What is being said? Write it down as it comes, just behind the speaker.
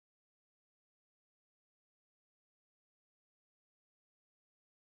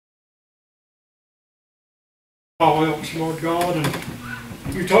all else, Lord God,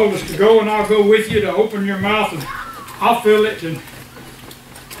 and you told us to go, and I'll go with you, to open your mouth and I'll fill it, and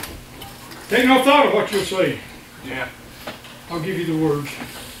take no thought of what you'll say. Yeah. I'll give you the words.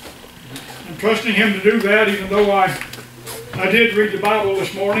 I'm trusting Him to do that, even though I did read the Bible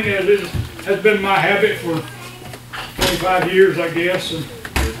this morning, as it has been my habit for 25 years, I guess, and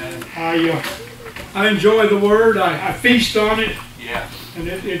I enjoy the Word. I feast on it. Yeah. And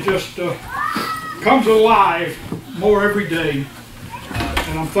it just comes alive more every day.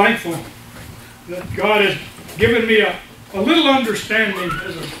 And I'm thankful that God has given me a little understanding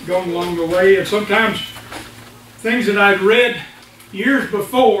as I've gone along the way. And sometimes things that I'd read years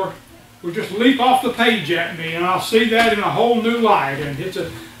before will just leap off the page at me, and I'll see that in a whole new light. And it's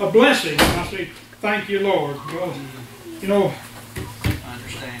a blessing. And I say, thank you, Lord. Well, you know, I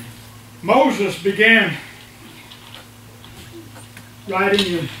understand. Moses began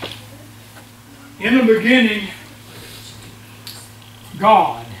writing in the beginning,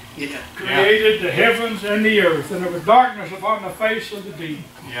 God created the heavens and the earth, and there was darkness upon the face of the deep.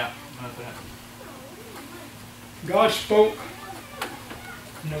 Yeah, about that. God spoke,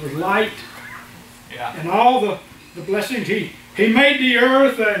 and there was light, and all the blessings. He made the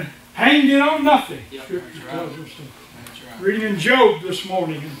earth and hanged it on nothing. Yep. Scripture tells us. That's right. Reading in Job this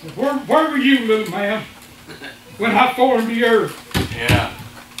morning, and said, where were you, little man, when I formed the earth? Yeah.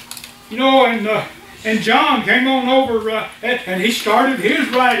 You know, and John came on over and he started his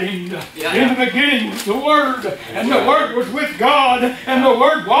writing. In the beginning was the Word, and the Word was with God, and the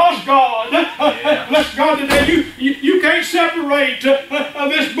Word was God. Bless God today. You can't separate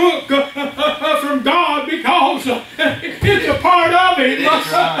this book from God, because it's a part of Him.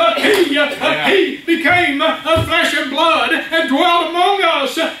 He became flesh and blood and dwelt among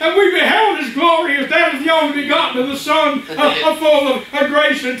us, and we beheld His glory as that of the only begotten of the Son, full of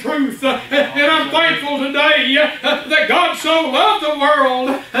grace and truth. And I'm thankful today that God so loved the world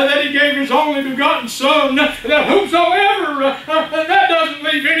that He gave His only begotten Son, that whosoever, that doesn't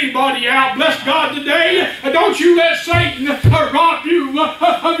leave anybody out. Bless God today. Don't you let Satan rob you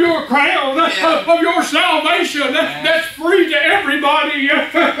of your crown, of your salvation that's free to everybody.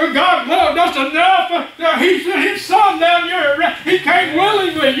 God loved us enough. He sent His Son down here. He came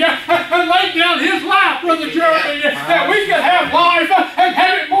willingly and laid down His life, Brother Jeremy, that we could have life and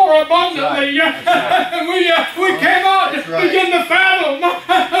have it more abundantly. And we cannot begin to fathom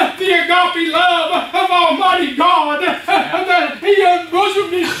the agape love of Almighty God, that He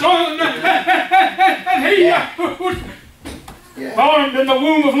unbosomed His Son, and He was formed in the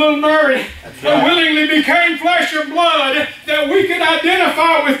womb of little Mary, and willingly became flesh and blood, that we could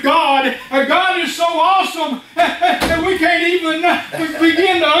identify with God. God is so awesome that we can't even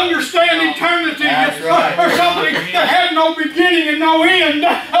begin to understand eternity, or something that had no beginning and no end.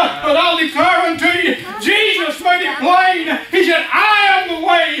 But I'll declare unto you, Jesus made it plain. He said, I am the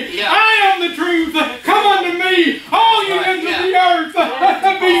way, I am the truth. Come unto me, all you ends of the earth,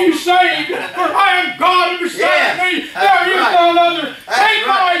 be you saved. For I am God, and beside me there is none other. Take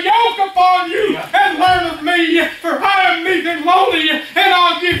my yoke upon you and learn of me, for I am meek and lowly, and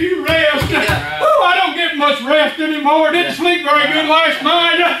I'll give you rest. I don't get much rest anymore. I didn't sleep very good last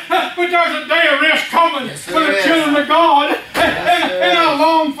night, but there's a day of rest coming for the children of God, and I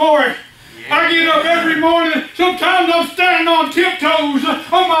long for it. I get up every morning. Sometimes I'm standing on tiptoes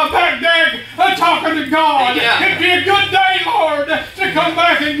on my back deck talking to God. It'd be a good day, Lord, to come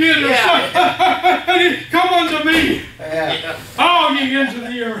back and get us. And come unto me, all ye ends of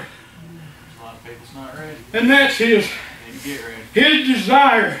the earth. A lot of people's not ready. And that's His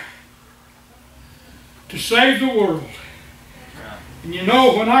desire to save the world. And you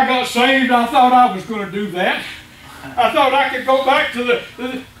know, when I got saved, I thought I was going to do that. I thought I could go back to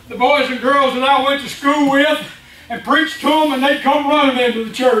the boys and girls that I went to school with and preach to them, and they'd come running into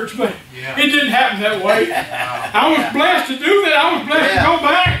the church. But it didn't happen that way. I was blessed to do that. I was blessed to go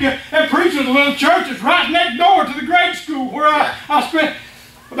back and preach at a little church that's right next door to the grade school where I spent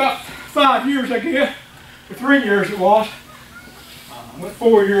about 5 years, I guess, or 3 years it was. I went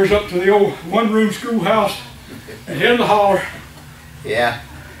 4 years up to the old one-room schoolhouse at Head of the Holler. Yeah.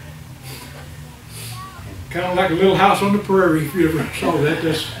 Kind of like a little house on the prairie, if you ever saw that.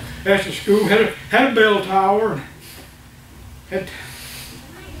 That's the school. Had a bell tower, and had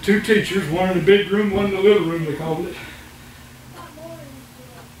 2 teachers, one in the big room, one in the little room, they called it.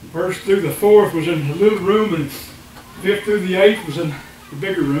 The 1st through the 4th was in the little room, and 5th through the 8th was in the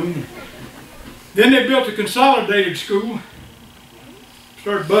bigger room. Then they built a consolidated school.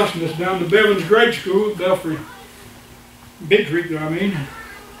 Started busing us down to Bevan's grade school at Belfry, Big Creek there, I mean.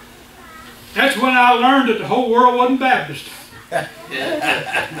 That's when I learned that the whole world wasn't Baptist.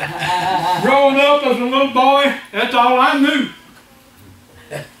 Growing up as a little boy, that's all I knew.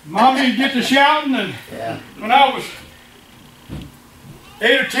 Mommy would get to shouting, and when I was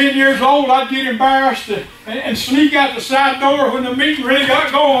 8 or 10 years old, I'd get embarrassed and sneak out the side door when the meeting really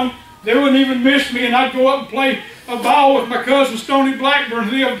got going. They wouldn't even miss me, and I'd go up and play a ball with my cousin Stoney Blackburn,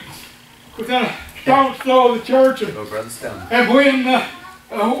 who lived within a stone's throw of the church. And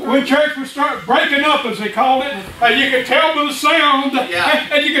when church would start breaking up, as they called it, you could tell by the sound,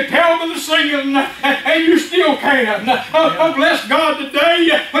 and you could tell by the singing, and you still can. Oh, bless God today,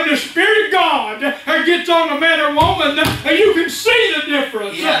 when the Spirit of God gets on a man or woman, you can see the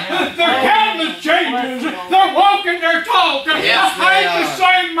difference. Their countenance changes. They're walking their talk. I ain't the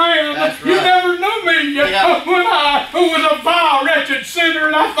same man. You never knew me when I was a vile, wretched sinner,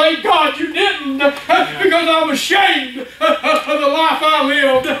 and I thank God you didn't, because I'm ashamed of the life I lived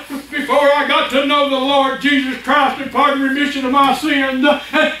before I got to know the Lord Jesus Christ and pardon remission of my sins.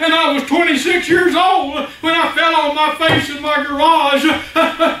 And I was 26 years old when I fell on my face in my garage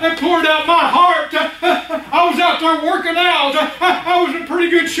and poured out my heart. I was out there working out. I was in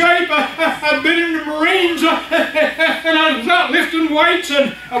pretty good shape. I'd been in the Marines, and I was out lifting weights,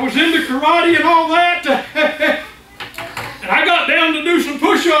 and I was into karate and all that. And I got down to do some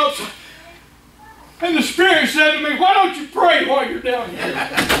push-ups. And the Spirit said to me, why don't you pray while you're down here?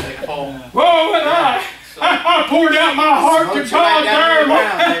 Whoa, and I poured out my heart to God there,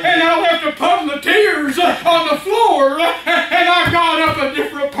 and I left a puddle of tears on the floor, and I got up a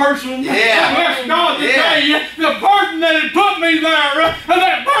different person. Bless God today, the burden that had put me there,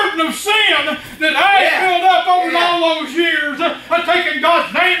 that burden of sin that I had filled up over all those years, taking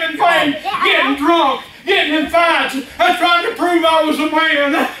God's name in vain, getting drunk, getting in fights, trying to prove I was a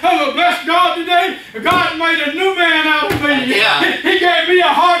man. Oh, bless God today, God made a new man out of me. He gave me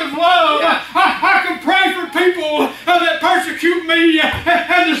a heart of love. I can pray for people that persecute me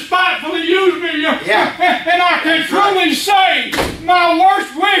and despitefully use me. And I can truly say my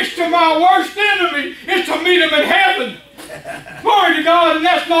worst wish to my worst enemy is to meet him in heaven. Glory to God, and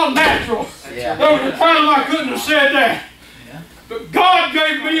that's not natural. There was a time I couldn't have said that. But God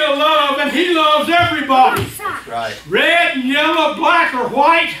gave me a love, and He loves everybody. Red and yellow, black or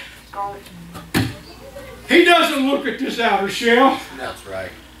white. He doesn't look at this outer shell. That's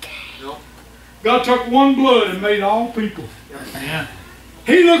right. God took one blood and made all people.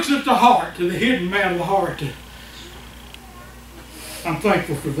 He looks at the heart, to the hidden man of the heart. I'm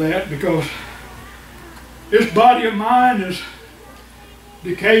thankful for that, because this body of mine is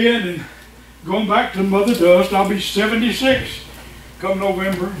decaying and going back to mother dust. I'll be 76 come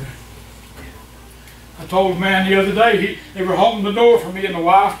November. I told a man the other day, they were holding the door for me and the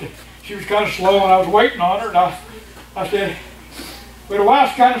wife. She was kind of slow, and I was waiting on her. And I said, well, the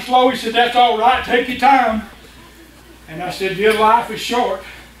wife's kind of slow. He said, that's all right, take your time. And I said, your life is short.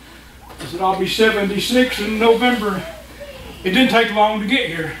 I said, I'll be 76 in November. It didn't take long to get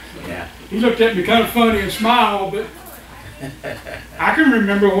here. He looked at me kind of funny and smiled, but I can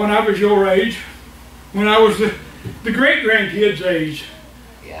remember when I was your age, when I was the great-grandkids' age.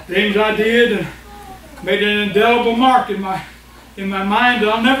 Things I did and made an indelible mark in my mind that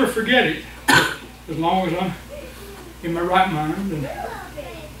I'll never forget it, as long as I'm in my right mind. And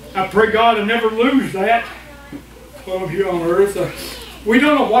I pray God to never lose that while I'm here on earth. We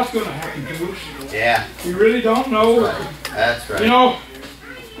don't know what's going to happen to us. We really don't know. That's right. You know,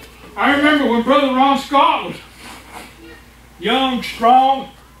 I remember when Brother Ron Scott was young, strong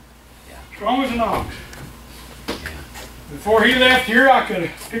as an ox. Before he left here, I could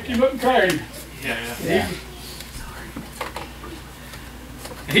have picked him up and carried him.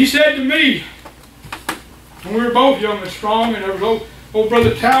 He said to me, when we were both young and strong, and there was old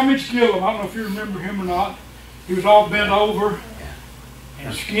Brother Talmadge Gillum. I don't know if you remember him or not. He was all bent over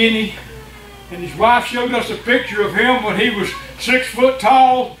and skinny. And his wife showed us a picture of him when he was 6 foot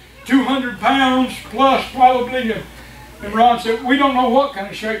tall, 200 pounds plus probably. And Ron said, we don't know what kind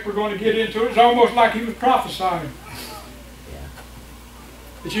of shape we're going to get into. It's almost like he was prophesying.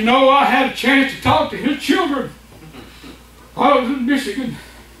 But you know, I had a chance to talk to his children while I was in Michigan.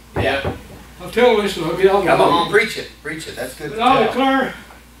 I'll tell this. Come on, preach it. Preach it. That's good to tell. I'll declare,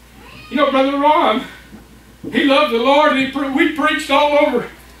 you know, Brother Ron, he loved the Lord, and we preached all over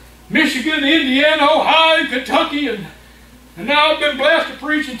Michigan, Indiana, Ohio, and Kentucky, and now I've been blessed to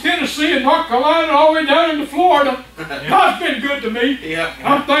preach in Tennessee and North Carolina, all the way down into Florida. God's been good to me.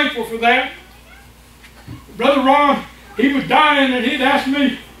 I'm thankful for that. Brother Ron, he was dying, and he'd asked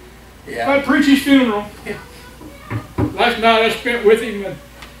me if I'd preach his funeral. Last night I spent with him, and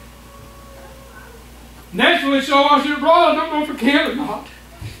naturally so I said, brother, I don't know if I can or not,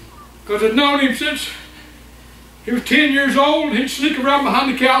 because I've known him since he was 10 years old, and he'd sneak around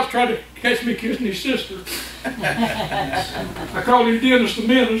behind the couch trying to catch me kissing his sister. I called him Dennis the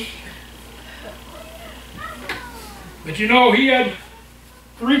Menace. But you know, he had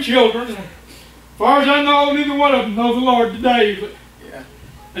 3 children. As far as I know, neither one of them know the Lord today. But Yeah.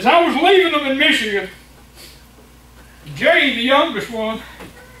 as I was leaving them in Michigan, Jay, the youngest one,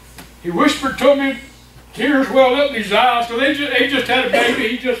 he whispered to me, tears welled up in his eyes, because they just had a baby.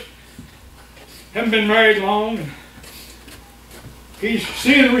 He just hadn't been married long. And he's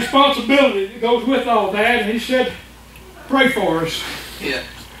seeing the responsibility that goes with all that, and he said, pray for us. Yeah.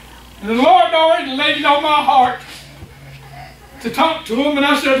 And the Lord already laid it on my heart to talk to him, and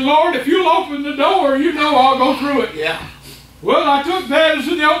I said, Lord, if you'll open the door, you know I'll go through it. Yeah. Well, I took that as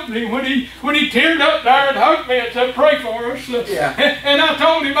an opening when he teared up there and hugged me and said, pray for us. Yeah. And I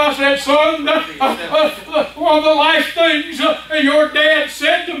told him, I said, son, one of the last things your dad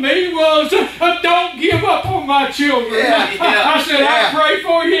said to me was, don't give up on my children. Yeah, yeah, I said, yeah. I pray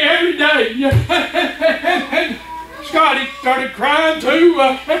for you every day. And Scotty started crying too,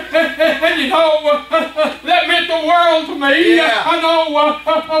 and you know, that meant the world to me. Yeah. I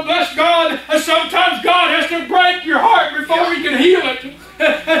know, bless God, sometimes God has to break your heart before He can heal it.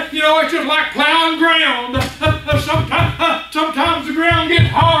 You know, it's just like plowing ground. Sometimes the ground gets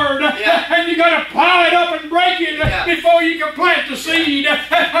hard, and you got to plow it up and break it before you can plant the seed.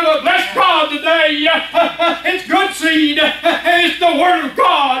 Bless God today, it's good seed, it's the Word of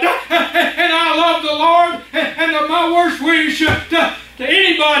God, and I love the Lord, and my worst wish to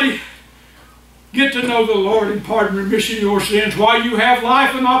anybody, get to know the Lord and pardon remission of your sins while you have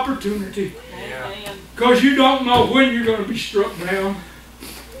life and opportunity. Because you don't know when you're going to be struck down.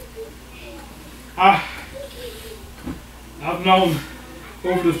 I've known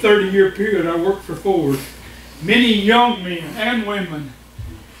over the 30-year period I worked for Ford, many young men and women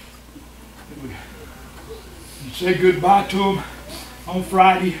that would say goodbye to them on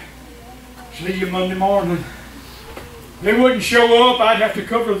Friday, see you Monday morning. They wouldn't show up. I'd have to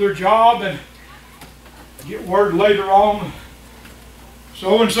cover their job and get word later on,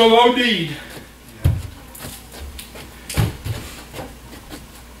 so-and-so OD'd.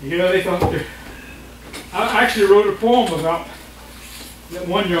 Yeah, they thought they... I actually wrote a poem about that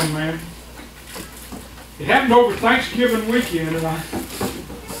one young man. It happened over Thanksgiving weekend, and I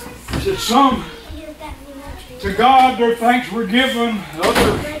said, some to God their thanks were given,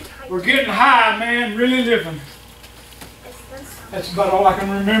 others were getting high, man, really living. That's about all I can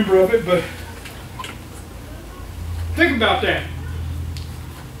remember of it, but think about that.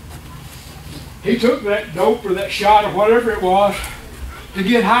 He took that dope or that shot or whatever it was to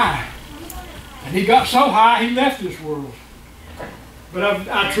get high. And he got so high he left this world. But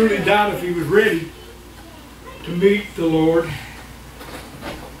I truly doubt if he was ready to meet the Lord.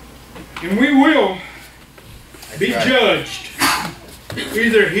 And we will be judged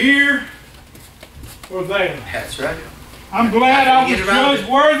either here or there. That's right. I'm glad I was judged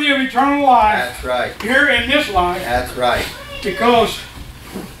worthy of eternal life. That's right. Here in this life. That's right. Because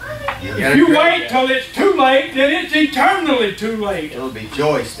if you wait till it's too late, then it's eternally too late. It'll be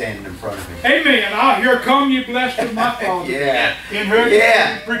joy standing in front of me. Amen. Ah, here come you blessed of my Father. Yeah. In her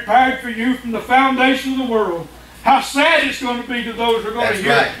prepared for you from the foundation of the world. How sad it's going to be to those who are going to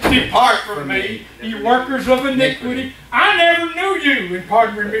hear, depart from me, you workers of iniquity. I never knew you in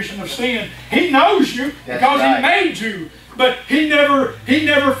pardon remission of sin. He knows you because He made you. But he never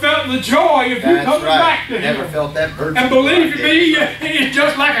felt the joy of you coming back to Him. Never felt that burden. And believe me, it's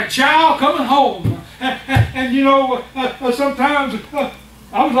just like a child coming home. And you know, sometimes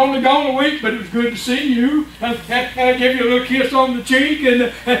I was only gone a week, but it was good to see you. And I give you a little kiss on the cheek,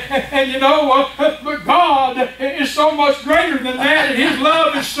 and you know, but God is so much greater than that, and His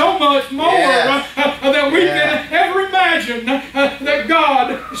love is so much more than we can ever imagine. That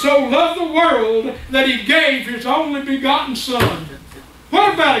God so loved the world that He gave His only begotten Son.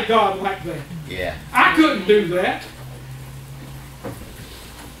 What about a God like that? Yeah. I couldn't do that.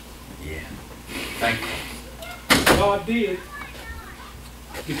 Yeah. Thank you. God did.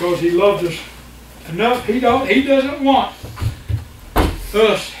 Because He loved us enough. He doesn't want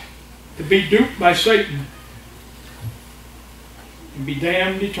us to be duped by Satan and be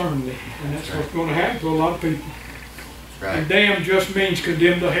damned eternally. And that's what's going to happen to a lot of people. Right. And damned just means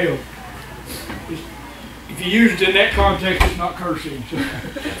condemned to hell. If you use it in that context, it's not cursing.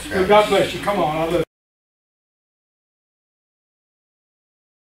 So God bless you. Come on, I love you.